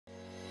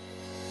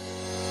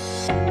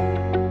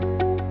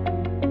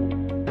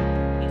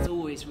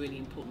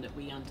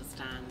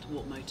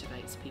what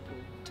motivates people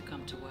to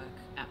come to work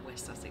at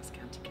West Sussex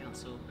County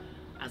Council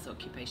as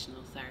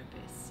occupational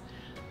therapists.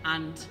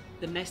 And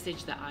the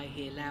message that I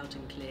hear loud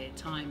and clear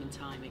time and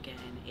time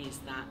again is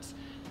that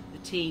the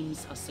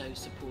teams are so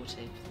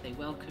supportive. They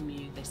welcome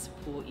you, they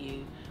support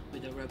you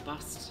with a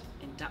robust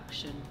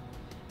induction,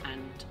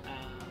 and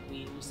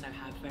we also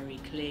have very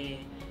clear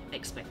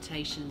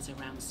expectations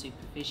around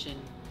supervision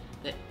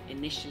that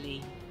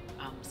initially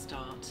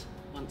start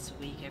once a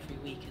week, every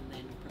week, and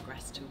then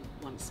progress to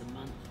once a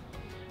month.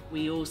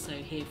 We also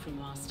hear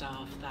from our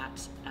staff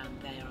that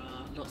there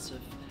are lots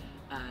of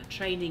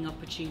training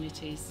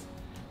opportunities.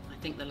 I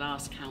think the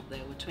last count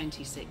there were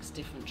 26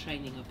 different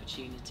training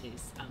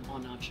opportunities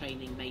on our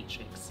training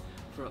matrix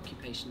for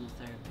occupational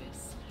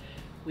therapists.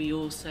 We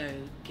also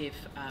give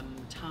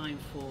time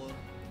for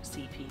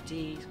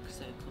CPD,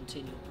 so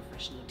continual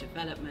professional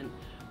development,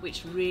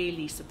 which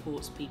really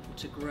supports people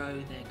to grow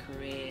their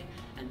career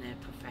and their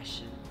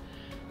profession.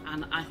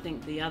 And I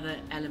think the other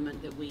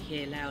element that we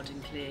hear loud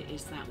and clear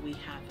is that we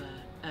have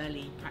an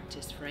early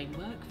practice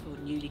framework for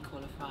newly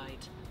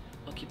qualified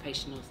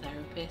occupational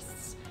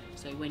therapists.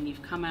 So when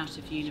you've come out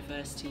of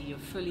university, you're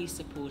fully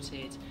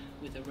supported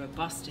with a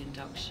robust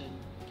induction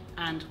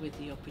and with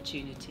the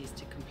opportunities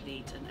to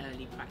complete an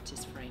early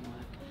practice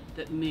framework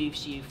that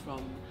moves you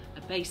from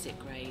a basic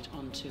grade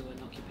onto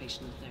an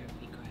occupational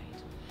therapy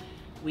grade.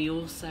 We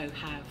also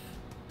have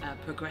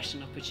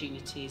progression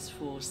opportunities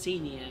for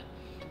senior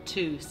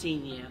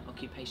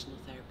occupational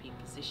therapy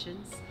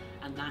positions,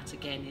 and that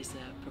again is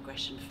a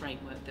progression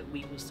framework that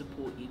we will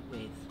support you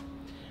with.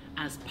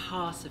 As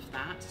part of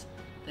that,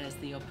 there's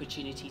the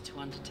opportunity to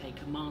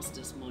undertake a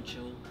master's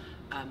module,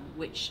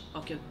 which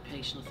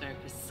occupational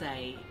therapists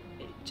say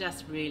it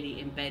just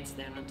really embeds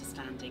their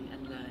understanding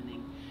and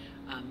learning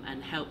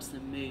and helps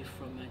them move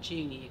from a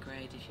junior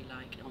grade, if you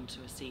like, onto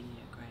a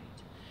senior grade.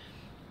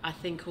 I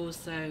think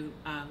also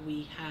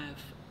we have,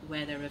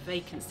 where there are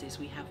vacancies,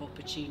 we have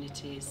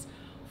opportunities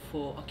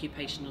for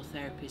occupational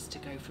therapists to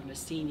go from a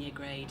senior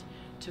grade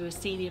to a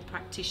senior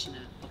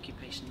practitioner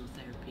occupational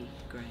therapy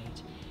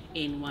grade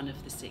in one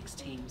of the 6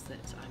 teams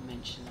that I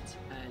mentioned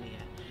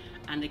earlier.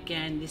 And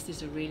again, this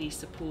is a really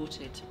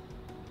supported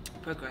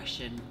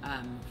progression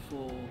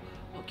for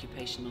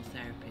occupational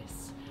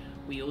therapists.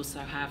 We also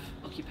have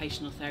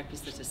occupational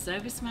therapists that are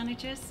service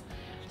managers,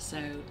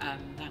 so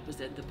that was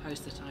the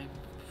post that I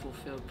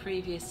fulfilled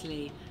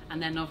previously,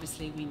 and then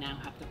obviously we now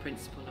have the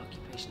principal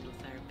occupational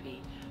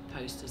therapy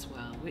post as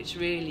well, which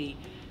really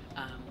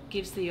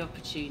gives the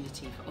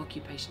opportunity for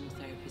occupational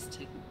therapists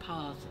to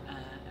path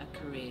a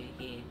career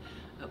here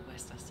at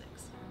West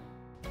Sussex.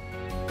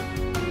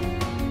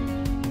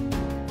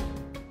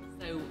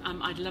 So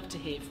I'd love to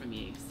hear from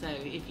you. So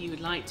if you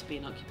would like to be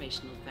an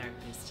occupational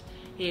therapist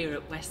here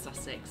at West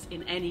Sussex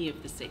in any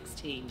of the 6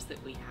 teams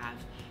that we have,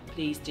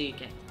 please do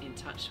get in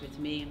touch with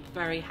me. I'm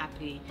very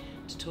happy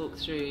to talk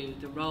through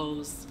the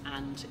roles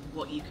and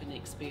what you can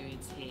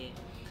experience here.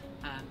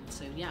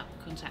 So yeah,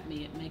 contact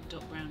me at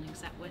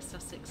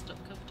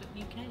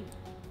meg.brownings@westsussex.gov.uk.